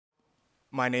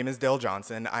My name is Dale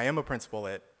Johnson. I am a principal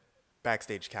at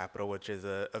Backstage Capital, which is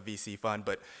a VC fund.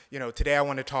 But today I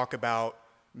want to talk about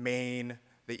Maine,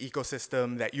 the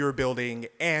ecosystem that you're building,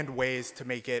 and ways to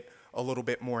make it a little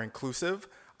bit more inclusive.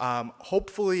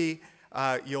 Hopefully,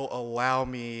 you'll allow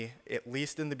me, at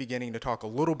least in the beginning, to talk a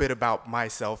little bit about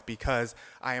myself because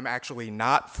I am actually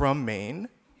not from Maine.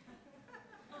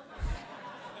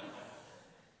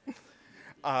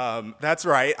 That's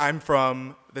right, I'm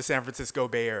from the San Francisco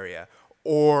Bay Area,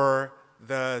 or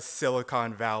the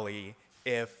Silicon Valley,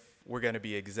 if we're going to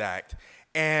be exact.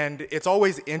 And it's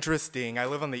always interesting, I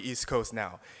live on the East Coast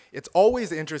now, it's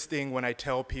always interesting when I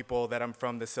tell people that I'm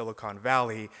from the Silicon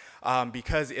Valley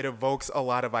because it evokes a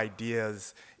lot of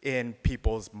ideas in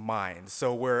people's minds.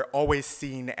 So we're always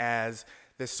seen as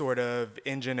this sort of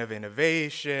engine of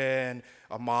innovation,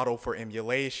 a model for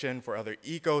emulation for other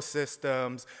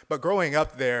ecosystems. But growing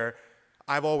up there,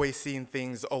 I've always seen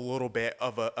things a little bit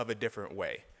of a different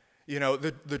way.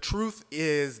 The truth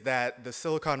is that the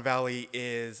Silicon Valley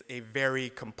is a very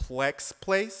complex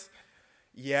place.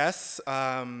 Yes,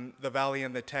 the Valley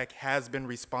and the tech has been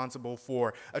responsible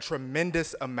for a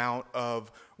tremendous amount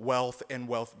of wealth and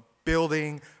wealth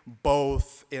building,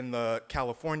 both in the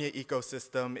California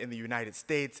ecosystem, in the United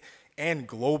States, and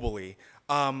globally.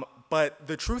 But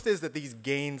the truth is that these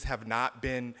gains have not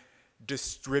been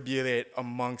distributed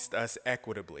amongst us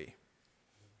equitably.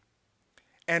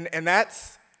 And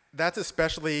that's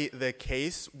especially the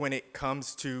case when it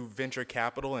comes to venture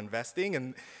capital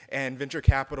investing, and venture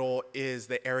capital is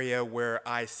the area where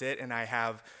I sit and I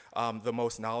have the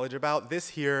most knowledge about.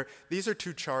 These are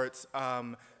two charts.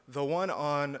 The one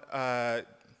on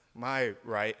my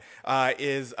right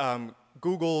is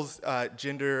Google's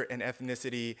gender and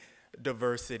ethnicity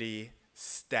diversity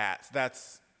stats.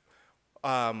 That's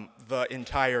the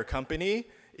entire company.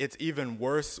 It's even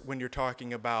worse when you're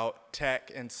talking about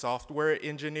tech and software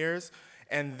engineers.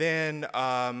 And then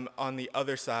on the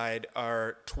other side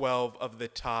are 12 of the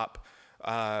top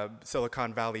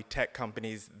Silicon Valley tech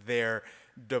companies, their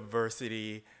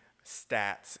diversity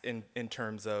stats in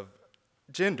terms of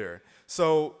gender.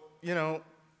 So,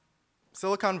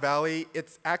 Silicon Valley,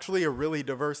 it's actually a really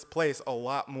diverse place, a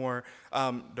lot more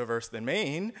diverse than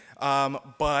Maine,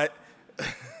 but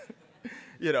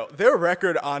their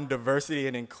record on diversity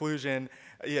and inclusion,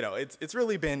 it's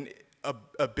really been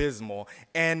abysmal.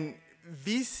 And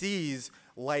VCs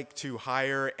like to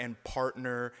hire and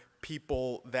partner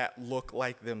people that look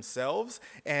like themselves,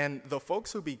 and the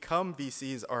folks who become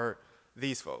VCs are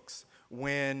these folks.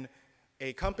 When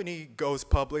a company goes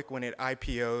public, when it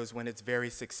IPOs, when it's very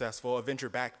successful, a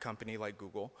venture-backed company like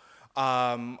Google,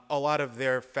 a lot of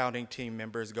their founding team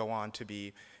members go on to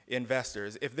be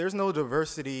investors. If there's no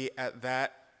diversity at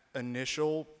that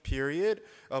initial period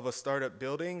of a startup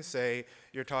building, say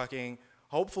you're talking,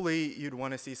 hopefully you'd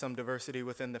want to see some diversity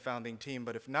within the founding team,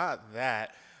 but if not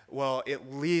that, well,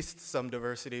 at least some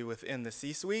diversity within the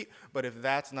C-suite. But if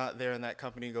that's not there and that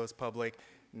company goes public,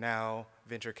 now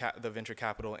the venture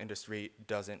capital industry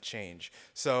doesn't change.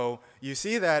 So you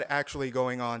see that actually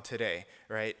going on today,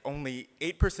 right? Only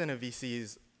 8% of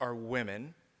VCs are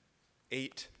women,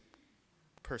 8%.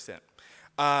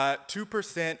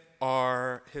 2%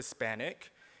 are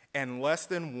Hispanic, and less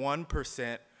than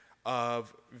 1%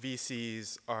 of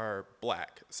VCs are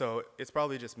black. So it's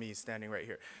probably just me standing right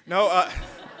here. No,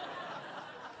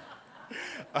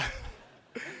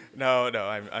 no,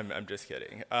 I'm just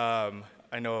kidding.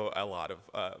 I know a lot of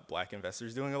black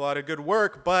investors doing a lot of good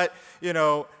work, but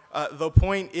the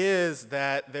point is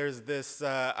that there's this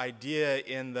idea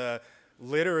in the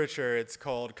literature. It's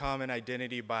called common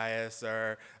identity bias,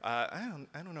 or I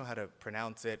don't know how to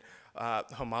pronounce it,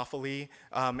 homophily,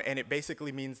 and it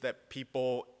basically means that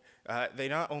people they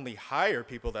not only hire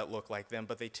people that look like them,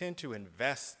 but they tend to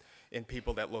invest in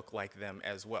people that look like them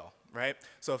as well, right?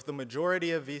 So if the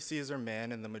majority of VCs are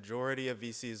men and the majority of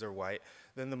VCs are white,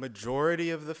 then the majority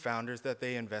of the founders that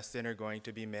they invest in are going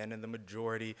to be men, and the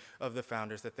majority of the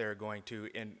founders that they're going to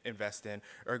invest in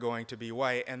are going to be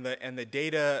white, and the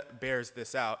data bears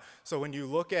this out. So when you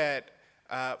look at,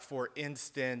 for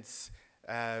instance,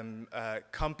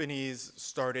 companies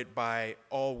started by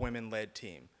all women-led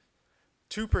team,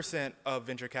 2% of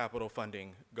venture capital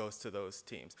funding goes to those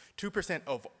teams. 2%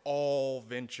 of all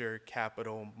venture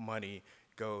capital money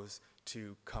goes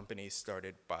to companies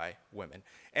started by women.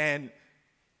 And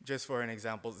just for an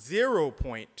example,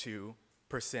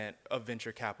 0.2% of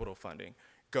venture capital funding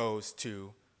goes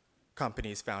to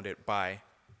companies founded by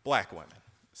black women.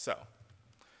 So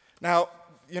now,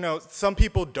 some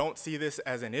people don't see this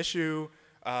as an issue.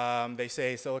 They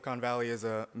say Silicon Valley is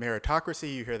a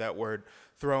meritocracy. You hear that word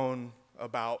thrown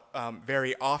about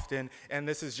very often, and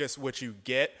this is just what you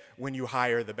get when you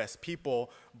hire the best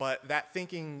people, but that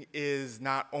thinking is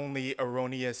not only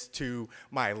erroneous to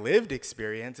my lived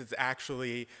experience, it's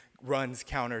actually runs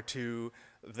counter to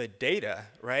the data,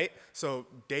 right? So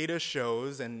data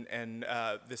shows, and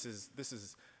this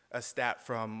is a stat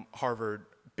from Harvard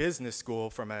Business School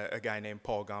from a guy named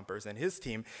Paul Gompers and his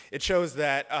team. It shows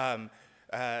that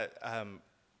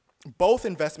both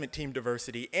investment team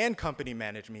diversity and company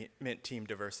management team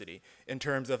diversity in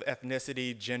terms of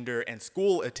ethnicity, gender, and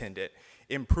school attendant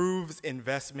improves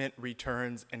investment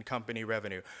returns and company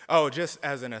revenue. Oh, just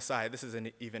as an aside, this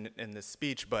isn't even in this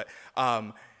speech, but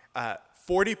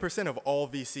 40% of all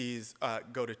VCs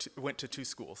went to 2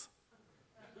 schools.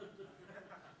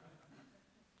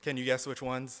 Can you guess which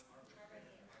ones?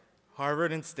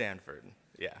 Harvard and Stanford,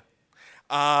 yeah.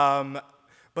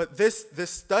 But this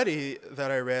study that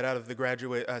I read out of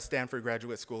the Stanford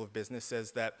Graduate School of Business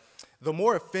says that the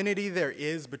more affinity there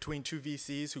is between 2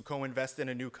 VCs who co-invest in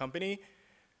a new company,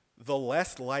 the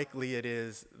less likely it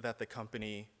is that the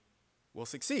company will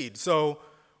succeed. So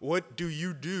what do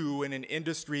you do in an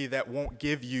industry that won't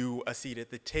give you a seat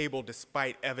at the table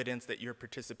despite evidence that your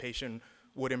participation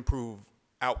would improve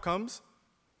outcomes?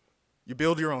 You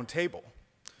build your own table.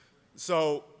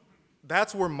 So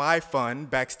that's where my fund,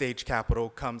 Backstage Capital,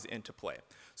 comes into play.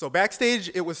 So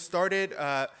Backstage, it was started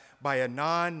by a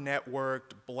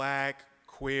non-networked, black,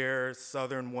 queer,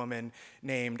 Southern woman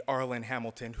named Arlen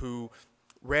Hamilton, who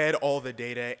read all the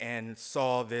data and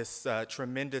saw this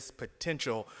tremendous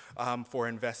potential for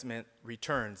investment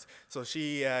returns. So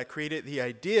she created the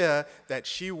idea that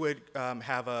she would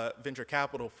have a venture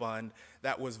capital fund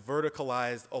that was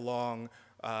verticalized along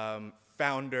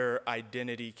founder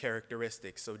identity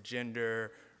characteristics, so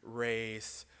gender,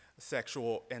 race,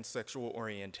 sexual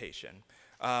orientation.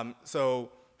 So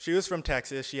she was from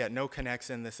Texas. She had no connects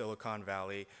in the Silicon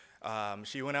Valley.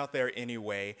 She went out there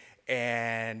anyway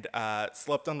and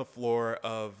slept on the floor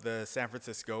of the San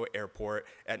Francisco airport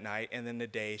at night, and then the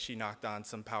day she knocked on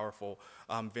some powerful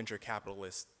venture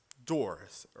capitalist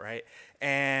doors, right?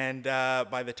 And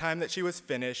by the time that she was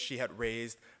finished, she had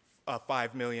raised a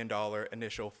 $5 million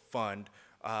initial fund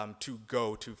to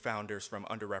go to founders from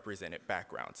underrepresented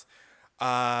backgrounds.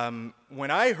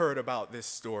 When I heard about this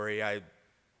story, I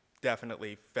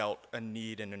definitely felt a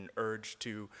need and an urge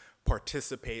to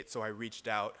participate, so I reached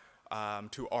out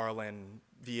to Arlen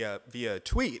via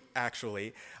tweet,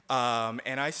 actually,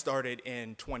 and I started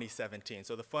in 2017.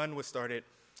 So the fund was started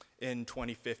in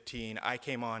 2015. I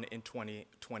came on in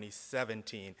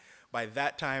 2017. By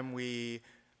that time,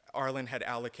 Arlen had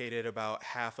allocated about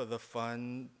half of the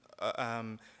fund,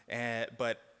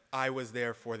 but I was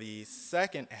there for the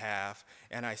second half,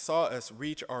 and I saw us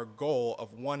reach our goal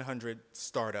of 100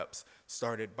 startups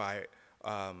started by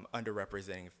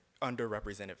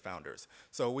underrepresented founders.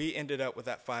 So we ended up with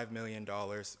that $5 million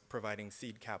providing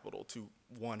seed capital to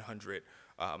 100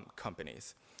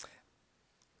 companies.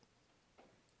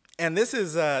 And this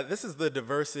is the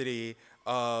diversity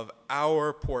of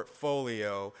our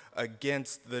portfolio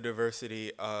against the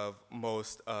diversity of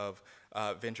most of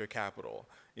venture capital.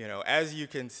 You know, as you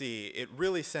can see, it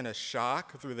really sent a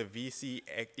shock through the VC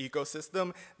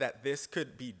ecosystem that this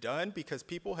could be done, because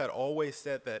people had always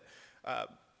said that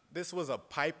this was a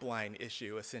pipeline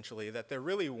issue, essentially, that there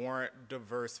really weren't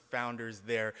diverse founders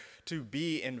there to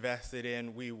be invested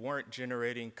in. We weren't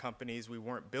generating companies, we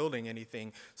weren't building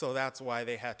anything, so that's why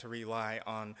they had to rely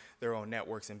on their own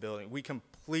networks and building. We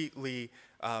completely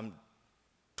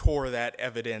tore that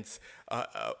evidence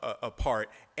apart.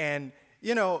 And,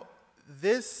 you know,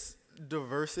 this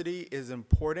diversity is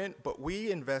important, but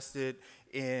we invested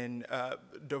in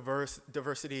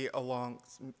diversity along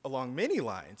many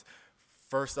lines.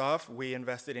 First off, we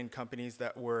invested in companies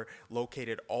that were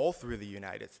located all through the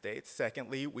United States.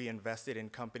 Secondly, we invested in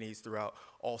companies throughout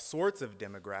all sorts of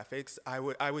demographics. I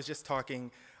was just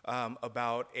talking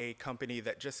about a company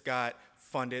that just got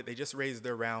funded. They just raised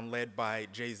their round, led by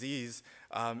Jay-Z's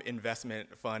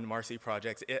investment fund, Marcy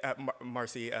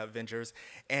Ventures,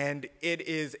 and it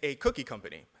is a cookie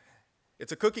company.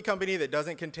 It's a cookie company that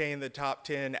doesn't contain the top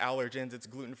 10 allergens. It's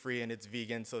gluten-free and it's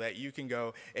vegan, so that you can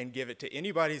go and give it to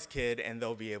anybody's kid and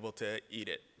they'll be able to eat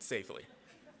it safely,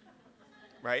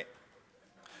 right?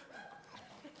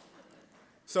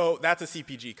 So that's a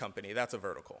CPG company, that's a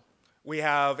vertical. We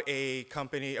have a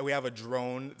company, we have a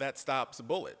drone that stops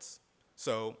bullets.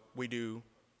 So we do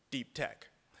deep tech.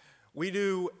 We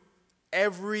do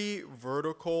every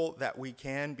vertical that we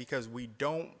can, because we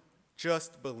don't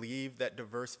just believe that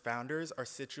diverse founders are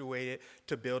situated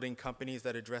to building companies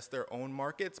that address their own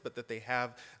markets, but that they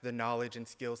have the knowledge and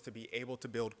skills to be able to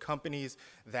build companies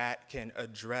that can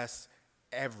address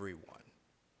everyone.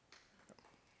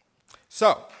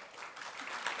 So,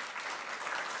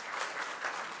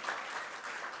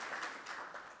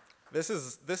 this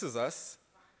is us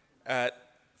at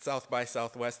South by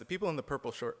Southwest. The people in the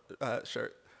purple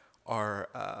shirt are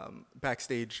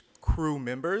Backstage crew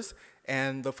members,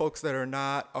 and the folks that are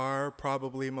not are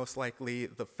probably most likely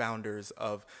the founders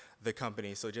of the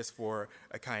company. So just for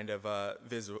a kind of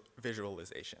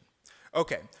visualization.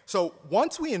 Okay, so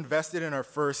once we invested in our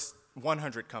first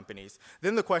 100 companies,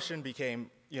 then the question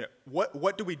became,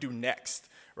 what do we do next,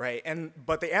 right?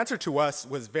 But the answer to us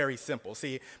was very simple.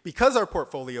 See, because our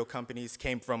portfolio companies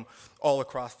came from all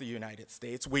across the United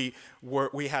States, we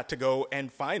had to go and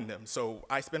find them. So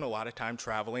I spent a lot of time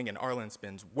traveling, and Arlen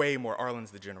spends way more.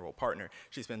 Arlen's the general partner.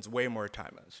 She spends way more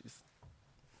time. She's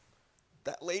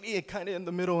that lady kind of in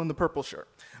the middle in the purple shirt.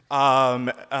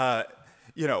 Spend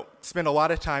a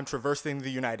lot of time traversing the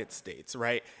United States,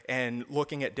 right, and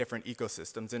looking at different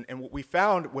ecosystems. And what we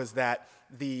found was that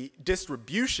the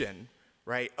distribution,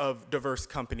 right, of diverse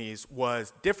companies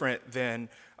was different than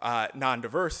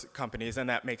non-diverse companies, and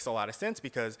that makes a lot of sense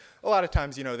because a lot of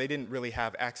times, they didn't really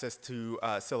have access to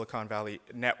Silicon Valley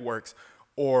networks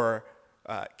or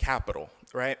capital,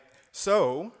 right?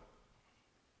 So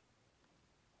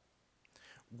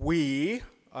we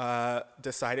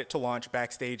decided to launch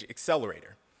Backstage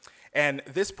Accelerator. And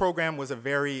this program was a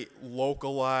very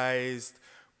localized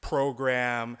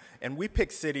program, and we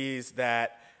picked cities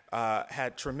that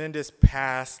had tremendous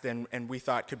past and we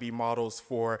thought could be models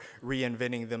for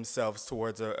reinventing themselves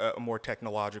towards a more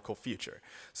technological future.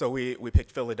 So we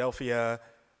picked Philadelphia,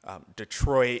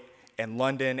 Detroit, and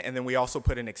London, and then we also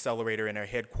put an accelerator in our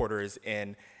headquarters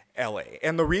in LA.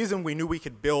 And the reason we knew we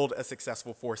could build a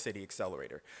successful 4-city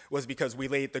accelerator was because we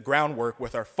laid the groundwork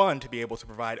with our fund to be able to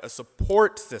provide a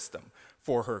support system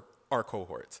for our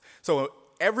cohorts. So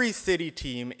every city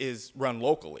team is run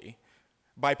locally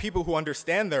by people who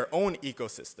understand their own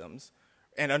ecosystems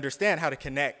and understand how to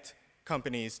connect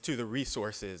companies to the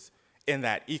resources in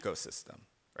that ecosystem,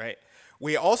 right?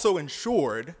 We also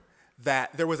ensured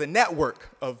that there was a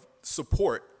network of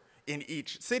support in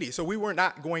each city. So we were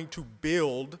not going to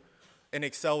build an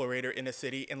accelerator in a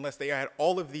city unless they had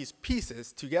all of these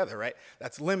pieces together, right?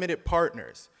 That's limited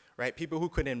partners, right? People who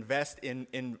could invest in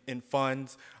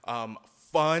funds,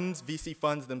 VC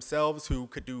funds themselves who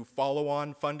could do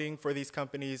follow-on funding for these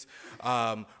companies,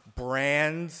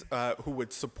 brands who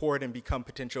would support and become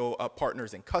potential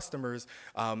partners and customers,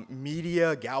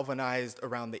 media galvanized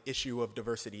around the issue of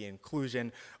diversity and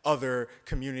inclusion, other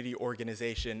community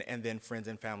organization, and then friends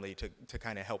and family to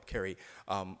kind of help carry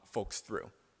folks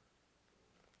through.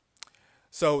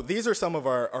 So these are some of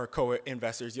our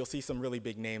co-investors. You'll see some really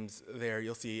big names there.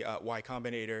 You'll see Y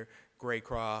Combinator,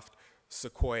 Graycroft,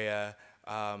 Sequoia.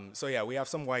 So yeah, we have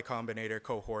some Y Combinator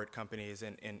cohort companies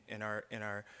in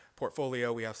our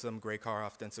portfolio. We have some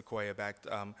Graycroft and Sequoia-backed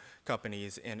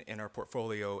companies in our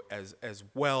portfolio as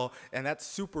well. And that's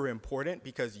super important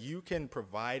because you can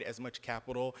provide as much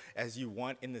capital as you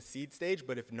want in the seed stage,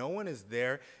 but if no one is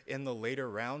there in the later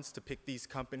rounds to pick these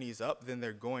companies up, then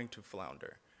they're going to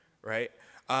flounder, right?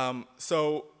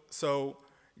 So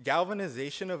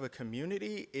galvanization of a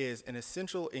community is an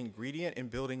essential ingredient in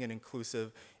building an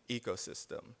inclusive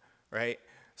ecosystem, right?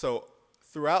 So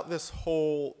throughout this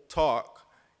whole talk,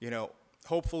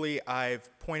 hopefully I've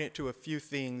pointed to a few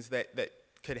things that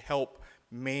could help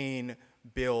Maine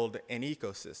build an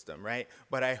ecosystem, right?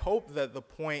 But I hope that the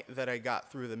point that I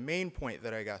got through, the main point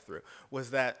that I got through, was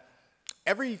that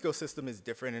every ecosystem is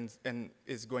different and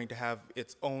is going to have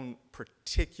its own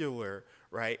particular,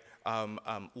 right,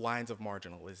 lines of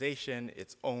marginalization,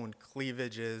 its own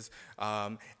cleavages,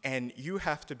 and you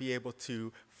have to be able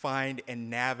to find and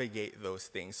navigate those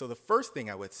things. So the first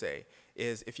thing I would say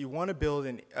is if you want to build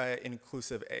an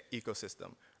inclusive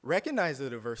ecosystem, recognize the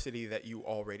diversity that you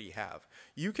already have.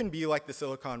 You can be like the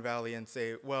Silicon Valley and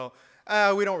say, well,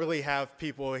 we don't really have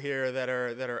people here that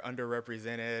are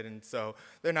underrepresented, and so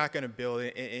they're not going to build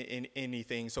in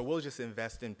anything, so we'll just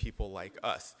invest in people like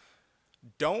us.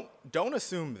 Don't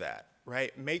assume that,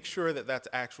 right? Make sure that that's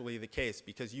actually the case,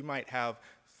 because you might have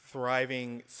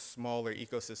thriving smaller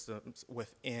ecosystems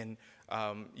within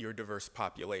your diverse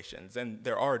populations, and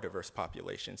there are diverse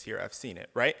populations here. I've seen it,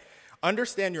 right?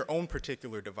 Understand your own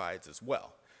particular divides as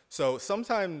well. So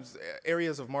sometimes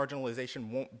areas of marginalization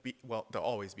won't be, well, they'll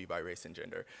always be by race and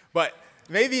gender, but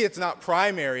maybe it's not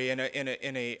primary in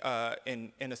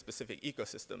a specific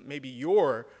ecosystem. Maybe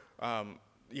your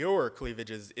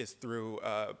cleavage is through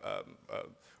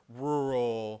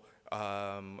rural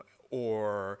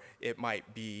or it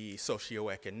might be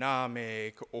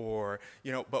socioeconomic, or,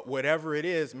 but whatever it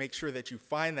is, make sure that you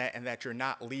find that and that you're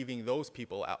not leaving those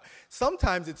people out.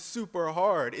 Sometimes it's super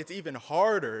hard. It's even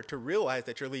harder to realize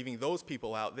that you're leaving those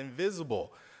people out than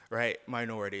visible, right,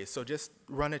 minorities. So just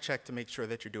run a check to make sure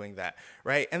that you're doing that,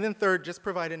 right? And then third, just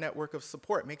provide a network of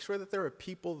support. Make sure that there are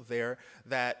people there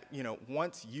that,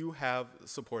 once you have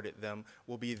supported them,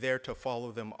 will be there to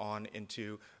follow them on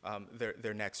into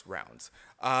their next rounds.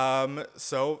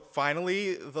 So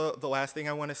finally, the last thing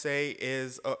I want to say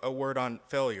is a word on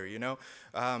failure,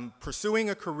 Pursuing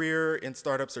a career in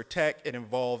startups or tech, it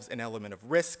involves an element of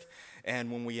risk.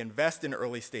 And when we invest in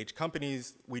early stage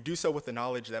companies, we do so with the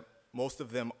knowledge that most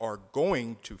of them are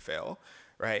going to fail,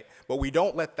 right? But we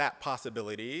don't let that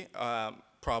possibility,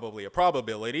 probably a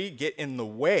probability, get in the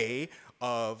way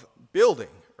of building,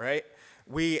 right?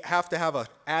 We have to have an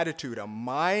attitude, a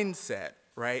mindset,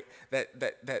 right,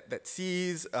 that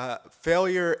sees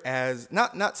failure as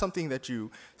not something that you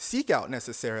seek out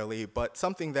necessarily, but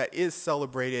something that is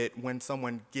celebrated when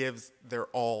someone gives their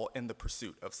all in the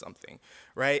pursuit of something,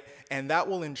 right? And that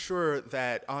will ensure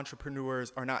that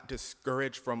entrepreneurs are not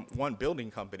discouraged from, one, building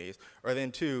companies, or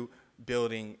then two,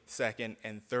 building second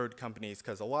and third companies,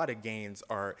 because a lot of gains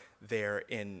are there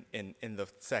in the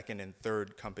second and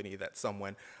third company that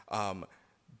someone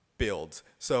builds.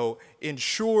 So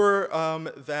ensure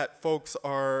that folks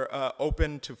are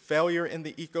open to failure in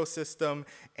the ecosystem,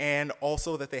 and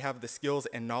also that they have the skills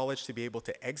and knowledge to be able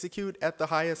to execute at the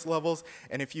highest levels.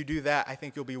 And if you do that, I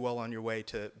think you'll be well on your way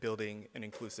to building an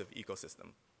inclusive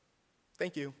ecosystem.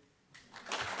 Thank you.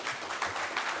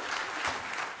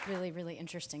 Really, really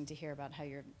interesting to hear about how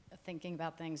you're thinking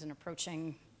about things and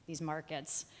approaching these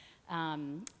markets.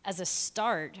 As a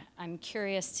start, I'm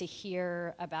curious to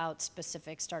hear about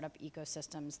specific startup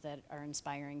ecosystems that are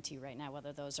inspiring to you right now,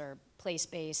 whether those are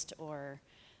place-based or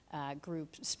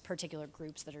particular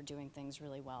groups that are doing things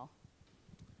really well.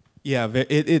 Yeah,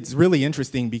 it's really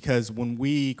interesting because when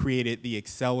we created the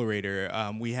accelerator,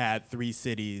 we had 3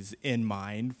 cities in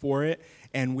mind for it,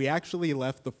 and we actually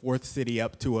left the 4th city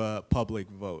up to a public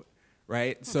vote,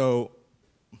 right? So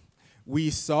we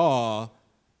saw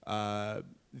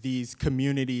these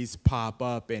communities pop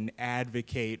up and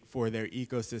advocate for their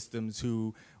ecosystems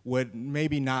who would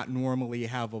maybe not normally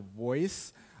have a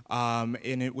voice. And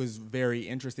it was very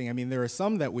interesting. I mean, there are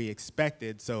some that we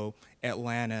expected. So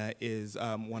Atlanta is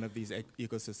one of these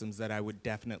ecosystems that I would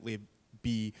definitely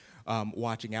be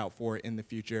watching out for in the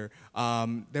future.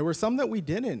 There were some that we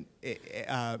didn't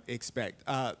expect.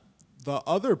 The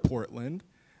other Portland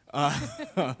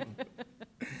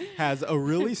has a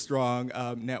really strong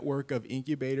network of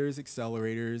incubators,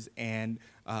 accelerators, and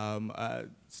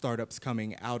startups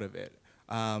coming out of it.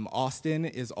 Austin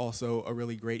is also a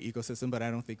really great ecosystem, but I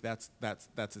don't think that's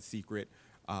a secret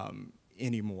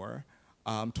anymore.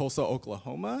 Tulsa,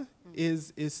 Oklahoma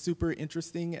is super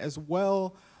interesting as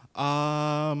well.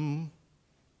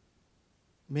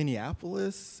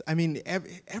 Minneapolis. I mean,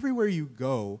 everywhere you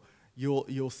go,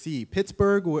 you'll see.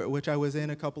 Pittsburgh, which I was in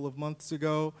a couple of months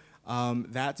ago.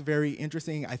 That's very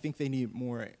interesting. I think they need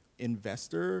more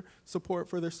investor support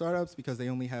for their startups because they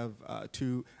only have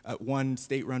one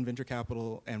state-run venture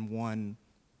capital and one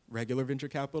regular venture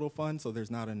capital fund, so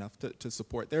there's not enough to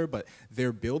support there, but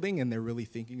they're building and they're really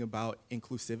thinking about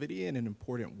inclusivity in an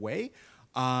important way.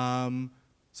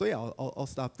 So yeah, I'll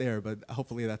stop there, but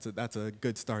hopefully that's a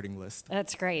good starting list.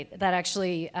 That's great. That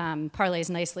actually parlays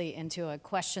nicely into a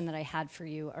question that I had for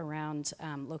you around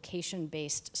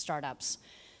location-based startups.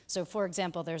 So for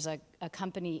example, there's a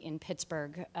company in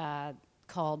Pittsburgh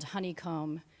called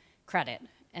Honeycomb Credit,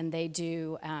 and they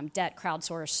do debt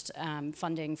crowdsourced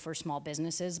funding for small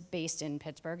businesses based in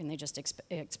Pittsburgh, and they just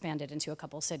expanded into a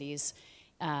couple cities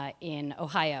in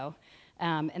Ohio.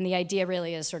 And the idea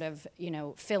really is sort of,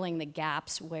 filling the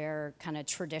gaps where kind of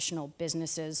traditional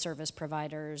businesses, service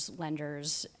providers,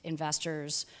 lenders,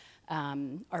 investors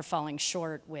are falling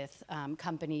short with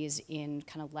companies in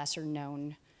kind of lesser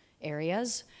known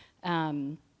areas.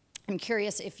 I'm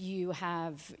curious if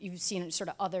you've seen sort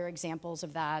of other examples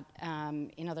of that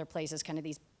in other places, kind of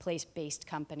these place-based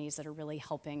companies that are really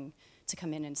helping to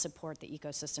come in and support the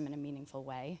ecosystem in a meaningful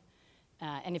way.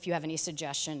 And if you have any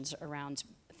suggestions around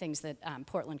things that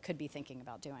Portland could be thinking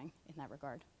about doing in that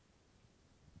regard.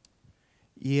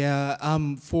 Yeah,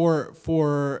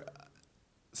 for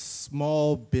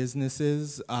small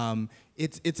businesses,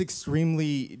 it's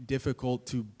extremely difficult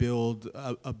to build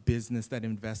a business that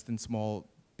invests in small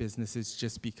businesses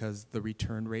just because the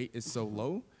return rate is so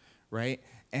low, right?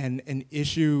 And an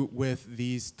issue with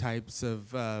these types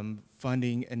of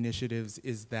funding initiatives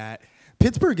is that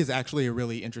Pittsburgh is actually a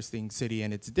really interesting city,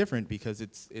 and it's different because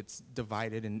it's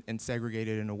divided and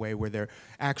segregated in a way where there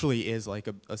actually is like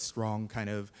a strong kind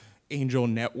of angel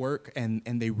network, and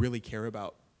they really care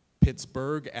about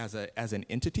Pittsburgh as an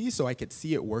entity. So I could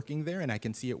see it working there, and I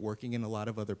can see it working in a lot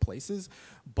of other places.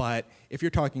 But if you're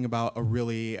talking about a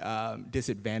really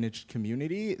disadvantaged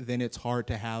community, then it's hard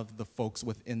to have the folks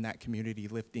within that community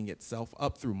lifting itself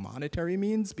up through monetary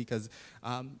means, because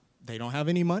they don't have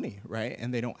any money, right?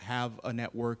 And they don't have a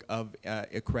network of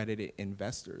accredited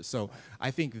investors. So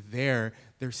I think there's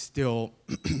still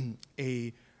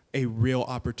a real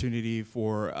opportunity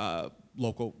for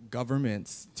local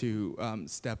governments to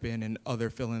step in, and other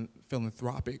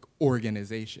philanthropic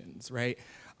organizations, right?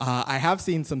 I have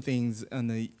seen some things in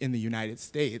the United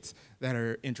States that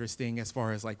are interesting as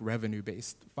far as like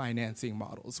revenue-based financing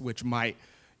models, which might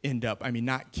end up, I mean,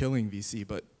 not killing VC,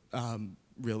 but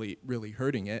really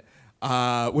hurting it,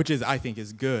 which I think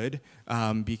is good,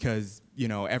 because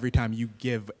every time you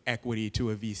give equity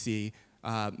to a VC,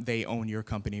 they own your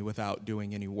company without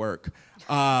doing any work.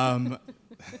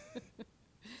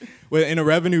 Well, in a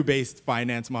revenue-based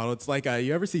finance model, it's like,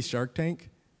 you ever see Shark Tank?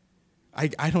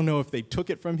 I don't know if they took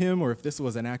it from him or if this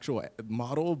was an actual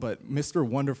model, but Mr.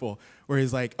 Wonderful, where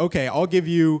he's like, okay, I'll give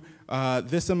you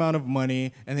this amount of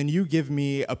money, and then you give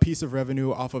me a piece of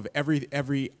revenue off of every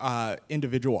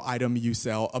individual item you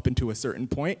sell up into a certain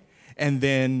point, and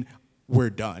then we're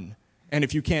done. And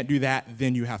if you can't do that,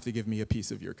 then you have to give me a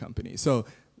piece of your company. So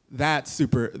that's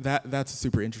super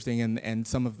interesting, and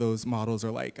some of those models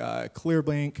are like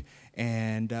Clearbank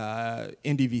and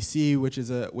NDVC, which is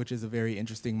a very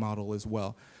interesting model as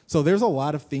well. So there's a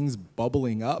lot of things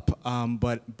bubbling up,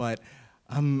 but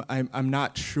I'm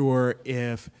not sure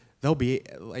if they'll be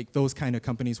like those kind of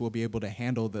companies will be able to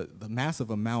handle the massive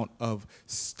amount of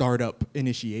startup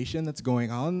initiation that's going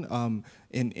on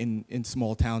in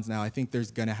small towns now. I think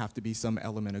there's going to have to be some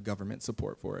element of government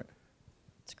support for it.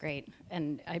 It's great,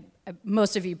 and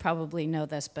most of you probably know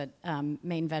this, but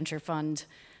Maine Venture Fund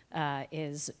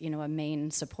is a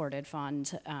Maine supported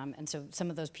fund, and so some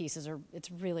of those pieces it's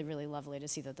really lovely to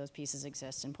see that those pieces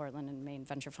exist in Portland, and Maine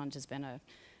Venture Fund has been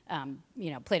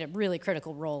played a really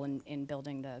critical role in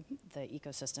building the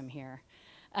ecosystem here.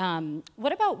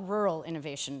 What about rural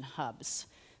innovation hubs?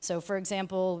 So for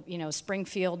example,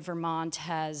 Springfield, Vermont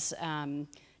has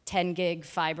 10 gig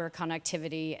fiber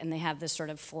connectivity, and they have this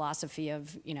sort of philosophy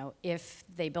of, if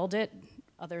they build it,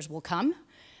 others will come.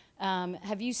 Do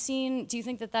you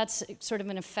think that that's sort of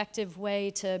an effective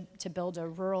way to build a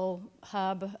rural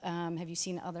hub? Have you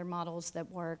seen other models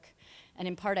that work? And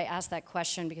in part, I asked that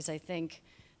question because I think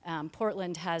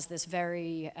Portland has this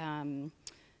very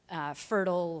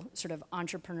fertile sort of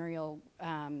entrepreneurial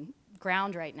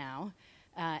ground right now.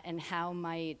 And how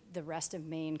might the rest of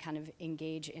Maine kind of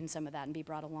engage in some of that and be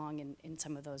brought along in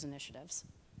some of those initiatives?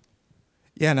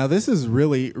 Yeah, now this is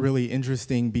really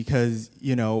interesting because,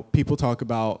 people talk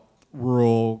about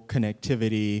rural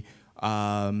connectivity.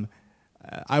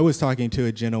 I was talking to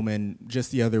a gentleman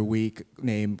just the other week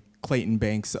named Clayton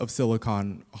Banks of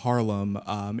Silicon Harlem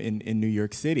in New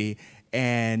York City,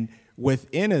 and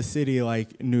within a city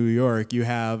like New York, you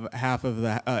have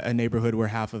a neighborhood where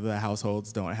half of the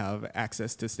households don't have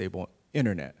access to stable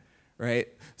internet, right?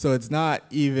 So it's not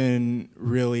even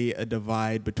really a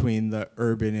divide between the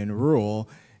urban and rural.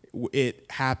 It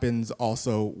happens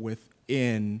also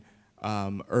within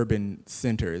urban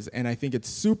centers, and I think it's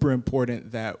super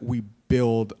important that we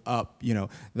build up,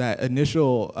 that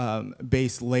initial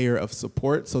base layer of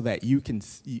support, so that you can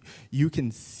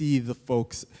see the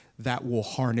folks that will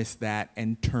harness that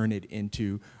and turn it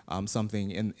into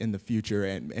something in the future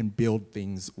and build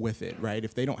things with it, right?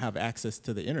 If they don't have access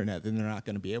to the internet, then they're not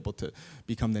going to be able to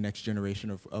become the next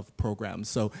generation of programs.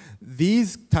 So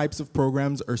these types of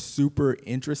programs are super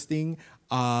interesting.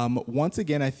 Once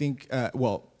again, I think,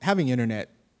 having internet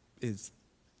is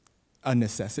a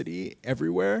necessity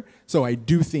everywhere. So I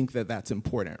do think that that's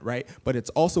important, right? But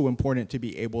it's also important to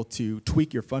be able to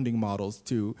tweak your funding models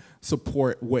to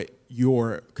support what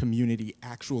your community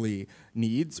actually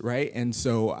needs, right? And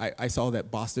so I saw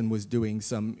that Boston was doing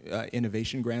some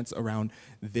innovation grants around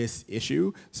this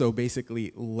issue. So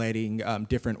basically letting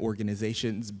different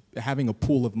organizations, having a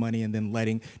pool of money and then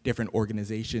letting different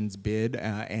organizations bid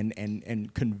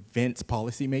and convince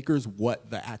policymakers what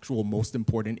the actual most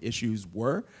important issues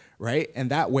were, right? And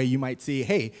that way you might see,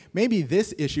 hey, maybe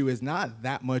this issue is not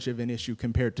that much of an issue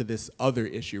compared to this other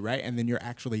issue, right? And then you're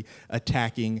actually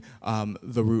attacking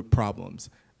the root problems.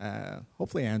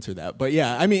 Hopefully I answered that. But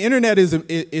yeah, I mean, internet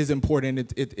is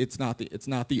important. It's not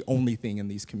the only thing in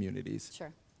these communities.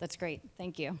 Sure. That's great.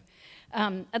 Thank you.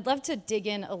 I'd love to dig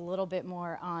in a little bit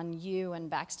more on you and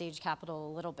Backstage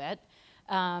Capital a little bit.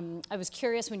 I was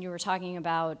curious when you were talking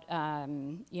about,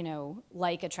 you know,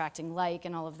 like attracting like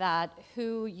and all of that,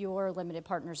 who your limited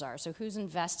partners are. So who's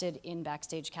invested in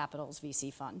Backstage Capital's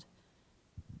VC fund?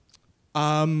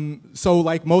 So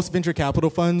like most venture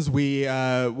capital funds,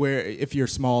 where if you're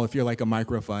small, if you're like a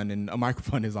micro fund, and a micro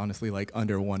fund is honestly like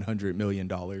under $100 million,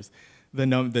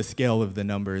 the scale of the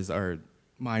numbers are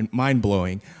mind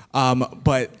blowing.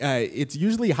 But it's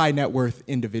usually high net worth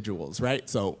individuals, right?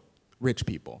 So rich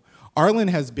people. Arlen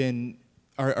has been,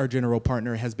 our general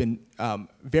partner, has been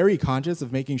very conscious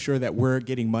of making sure that we're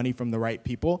getting money from the right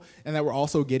people and that we're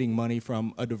also getting money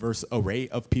from a diverse array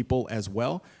of people as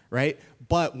well, right?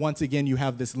 But once again, you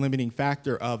have this limiting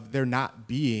factor of there not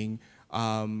being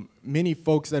many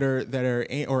folks that are,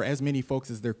 or as many folks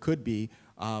as there could be,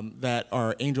 that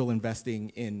are angel investing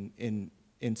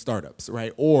in startups,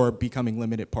 right? Or becoming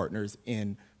limited partners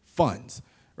in funds.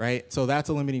 Right? So that's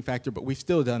a limiting factor, but we've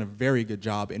still done a very good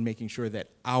job in making sure that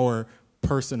our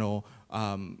personal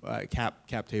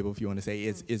cap table, if you want to say,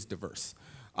 is diverse.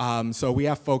 So we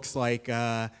have folks like,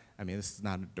 I mean, this is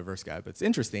not a diverse guy, but it's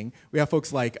interesting. We have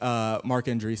folks like Mark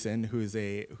Andreessen, who's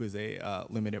a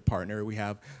limited partner. We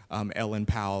have Ellen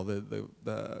Powell,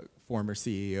 the former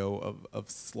CEO of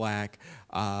Slack.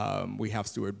 We have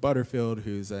Stuart Butterfield,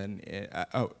 who's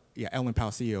Ellen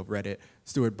Powell, CEO of Reddit.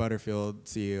 Stuart Butterfield,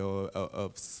 CEO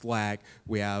of Slack.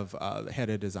 We have the head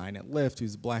of design at Lyft,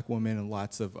 who's a black woman, and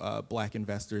lots of black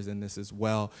investors in this as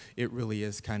well. It really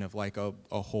is kind of like a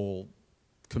whole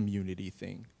community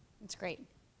thing. That's great.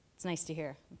 It's nice to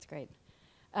hear. That's great.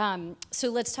 So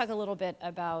let's talk a little bit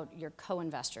about your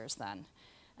co-investors then.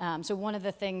 So one of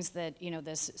the things that, you know,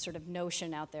 this sort of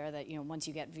notion out there that, you know, once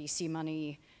you get VC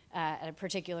money at a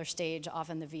particular stage,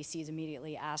 often the VCs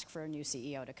immediately ask for a new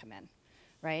CEO to come in,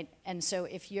 right? And so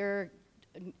if you're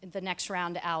the next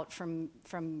round out from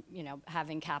you know,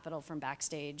 having capital from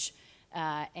Backstage,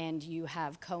 and you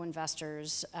have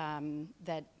co-investors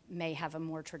that may have a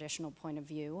more traditional point of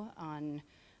view on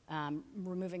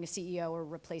removing a CEO or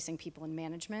replacing people in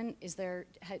management, do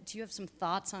you have some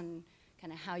thoughts on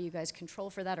kind of how you guys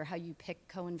control for that, or how you pick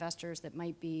co-investors that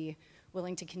might be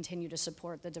willing to continue to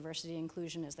support the diversity and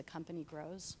inclusion as the company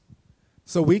grows?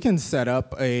 So we can set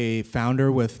up a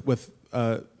founder with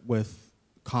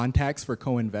contacts for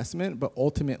co-investment, but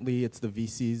ultimately it's the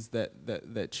VCs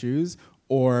that choose,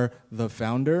 or the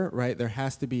founder, right? There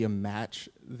has to be a match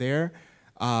there.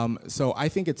 So I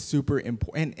think it's super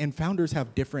important, and founders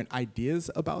have different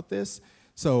ideas about this.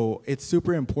 So it's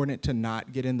super important to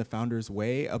not get in the founder's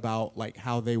way about like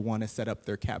how they want to set up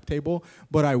their cap table.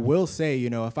 But I will say, you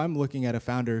know, if I'm looking at a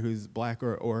founder who's black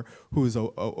or who's a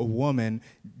woman,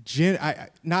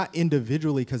 not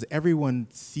individually, because everyone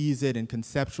sees it and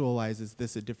conceptualizes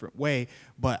this a different way,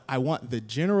 but I want the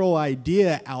general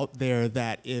idea out there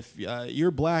that if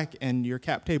you're black and your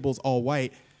cap table's all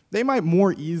white, they might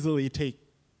more easily take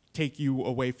you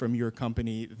away from your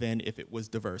company than if it was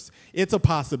diverse. It's a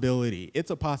possibility. It's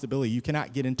a possibility. You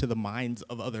cannot get into the minds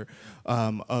of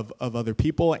other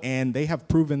people, and they have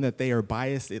proven that they are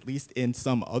biased, at least in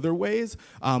some other ways.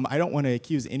 I don't want to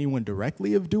accuse anyone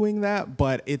directly of doing that,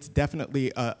 but it's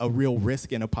definitely a real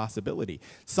risk and a possibility.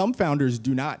 Some founders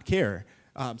do not care.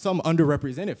 Some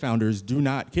underrepresented founders do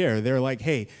not care. They're like,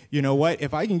 hey, you know what?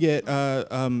 If I can get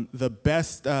the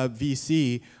best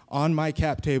VC on my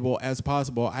cap table as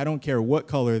possible, I don't care what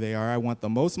color they are. I want the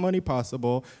most money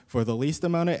possible for the least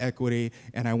amount of equity,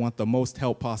 and I want the most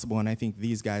help possible. And I think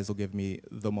these guys will give me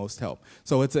the most help.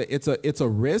 So it's a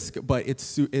risk, but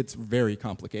it's very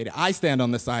complicated. I stand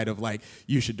on the side of like,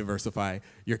 you should diversify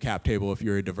your cap table if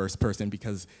you're a diverse person,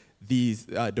 because these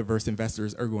diverse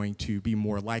investors are going to be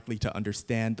more likely to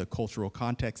understand the cultural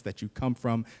context that you come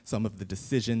from, some of the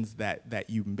decisions that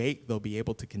you make. They'll be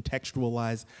able to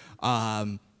contextualize.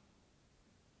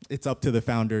 It's up to the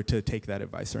founder to take that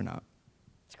advice or not.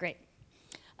 That's great.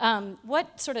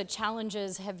 What sort of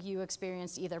challenges have you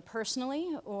experienced either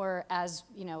personally or as,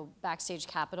 you know, Backstage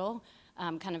Capital,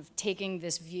 kind of taking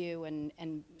this view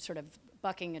and sort of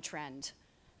bucking a trend?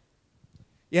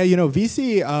 Yeah, you know,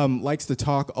 VC likes to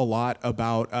talk a lot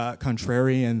about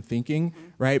contrarian thinking,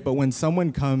 right? But when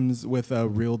someone comes with a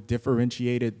real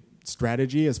differentiated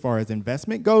strategy as far as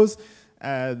investment goes,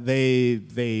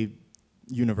 they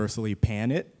universally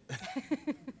pan it.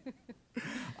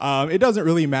 It doesn't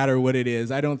really matter what it is.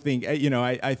 I don't think, you know,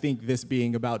 I think this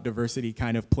being about diversity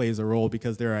kind of plays a role,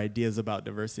 because there are ideas about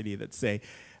diversity that say,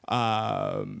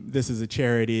 this is a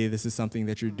charity, this is something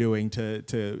that you're doing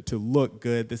to look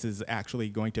good, this is actually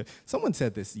going to, someone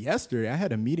said this yesterday, I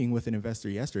had a meeting with an investor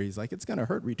yesterday, he's like, it's gonna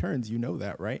hurt returns, you know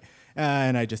that, right?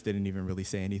 And I just didn't even really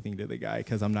say anything to the guy,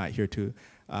 because I'm not here to,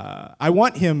 I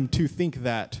want him to think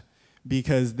that,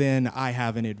 because then I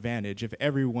have an advantage. If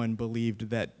everyone believed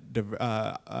that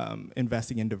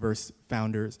investing in diverse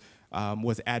founders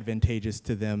was advantageous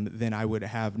to them, then I would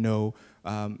have no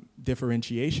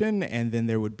differentiation, and then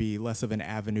there would be less of an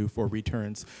avenue for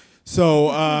returns. So,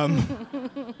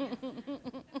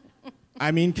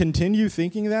 I mean, continue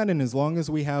thinking that, and as long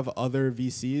as we have other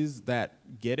VCs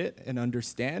that get it and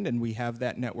understand, and we have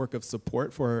that network of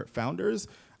support for founders,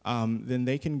 then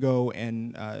they can go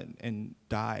and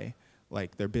die.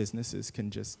 Like their businesses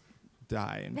can just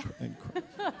die and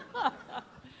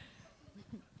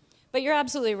But you're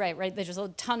absolutely right? There's a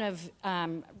ton of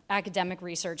academic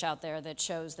research out there that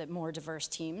shows that more diverse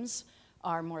teams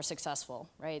are more successful,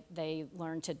 right? They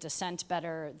learn to dissent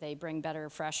better, they bring better,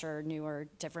 fresher, newer,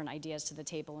 different ideas to the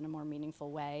table in a more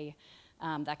meaningful way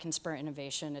that can spur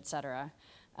innovation, et cetera.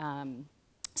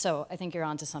 So I think you're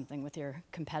onto something with your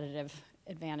competitive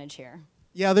advantage here.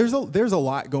 Yeah, there's a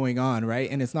lot going on,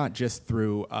 right? And it's not just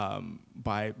through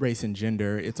by race and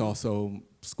gender. It's also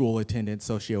school attendance,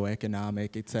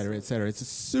 socioeconomic, et cetera, et cetera. It's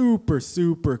super,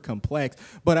 super complex.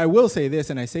 But I will say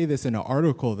this, and I say this in an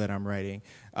article that I'm writing,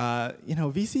 you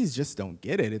know, VCs just don't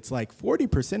get it. It's like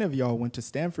 40% of y'all went to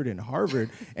Stanford and Harvard,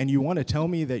 and you want to tell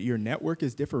me that your network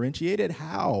is differentiated?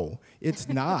 How? It's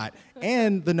not.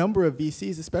 And the number of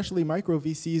VCs, especially micro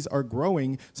VCs, are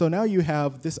growing. So now you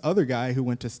have this other guy who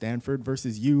went to Stanford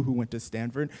versus you who went to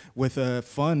Stanford with a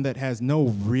fund that has no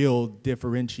real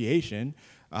differentiation.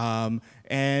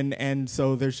 And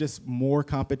so there's just more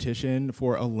competition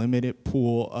for a limited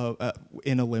pool of,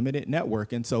 in a limited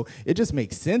network. And so it just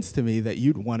makes sense to me that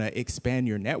you'd want to expand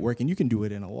your network, and you can do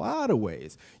it in a lot of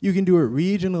ways. You can do it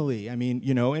regionally. I mean,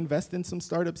 you know, invest in some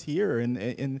startups here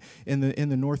in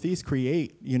the Northeast,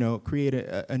 create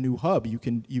a new hub. You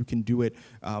can do it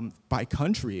by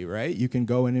country, right? You can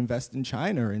go and invest in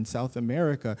China or in South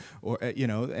America, or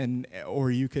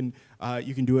or you can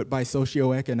do it by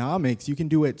socioeconomics. You can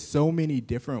do it so many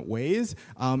different ways,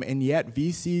 and yet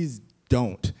VCs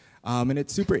don't. And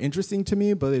it's super interesting to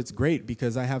me, but it's great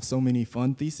because I have so many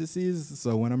fund theses.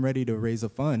 So when I'm ready to raise a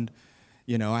fund,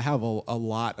 you know, I have a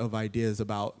lot of ideas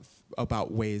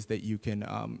about ways that you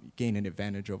can gain an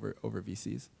advantage over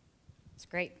VCs. That's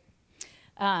great.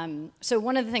 So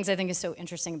one of the things I think is so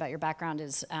interesting about your background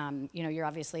is, you know, you're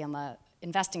obviously on the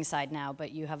investing side now,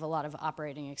 but you have a lot of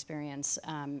operating experience,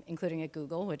 including at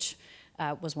Google, which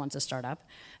was once a startup.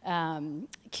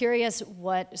 Curious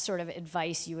what sort of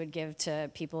advice you would give to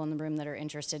people in the room that are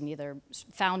interested in either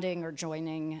founding or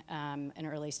joining an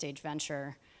early stage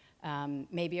venture,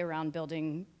 maybe around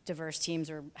building diverse teams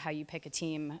or how you pick a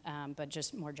team, but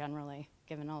just more generally,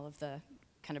 given all of the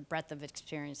kind of breadth of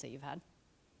experience that you've had.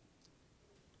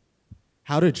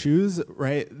 How to choose,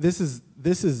 right? This is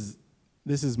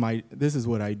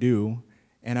what I do,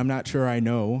 and I'm not sure I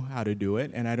know how to do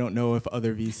it, and I don't know if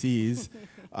other VCs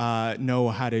know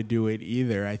how to do it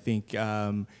either. I think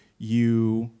well,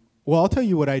 I'll tell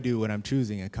you what I do when I'm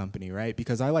choosing a company, right?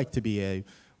 Because I like to be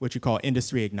what you call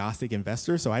industry agnostic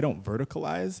investor, so I don't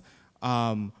verticalize.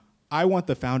 I want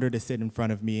the founder to sit in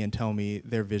front of me and tell me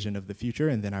their vision of the future,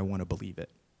 and then I want to believe it,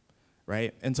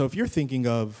 right? And so if you're thinking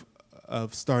of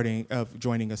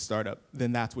joining a startup,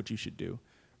 then that's what you should do.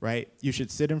 Right? You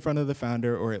should sit in front of the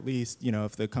founder, or at least, you know,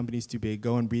 if the company's too big,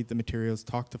 go and read the materials,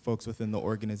 talk to folks within the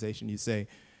organization. You say,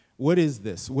 what is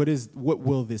this? What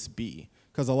will this be?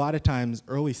 Because a lot of times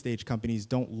early stage companies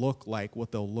don't look like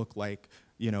what they'll look like,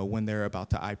 you know, when they're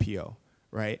about to IPO,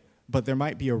 right? But there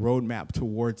might be a roadmap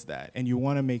towards that. And you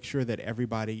want to make sure that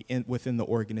everybody within the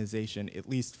organization, at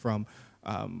least from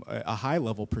a high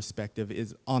level perspective,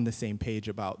 is on the same page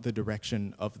about the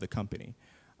direction of the company.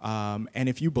 And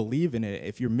if you believe in it,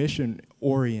 if you're mission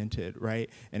oriented, right,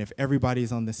 and if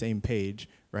everybody's on the same page,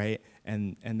 right,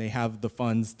 and they have the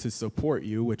funds to support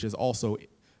you, which is also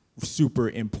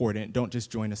super important. Don't just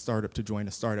join a startup to join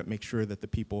a startup. Make sure that the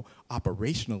people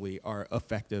operationally are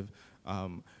effective.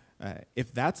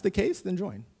 If that's the case, then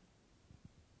join.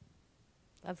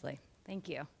 Lovely. Thank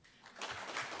you.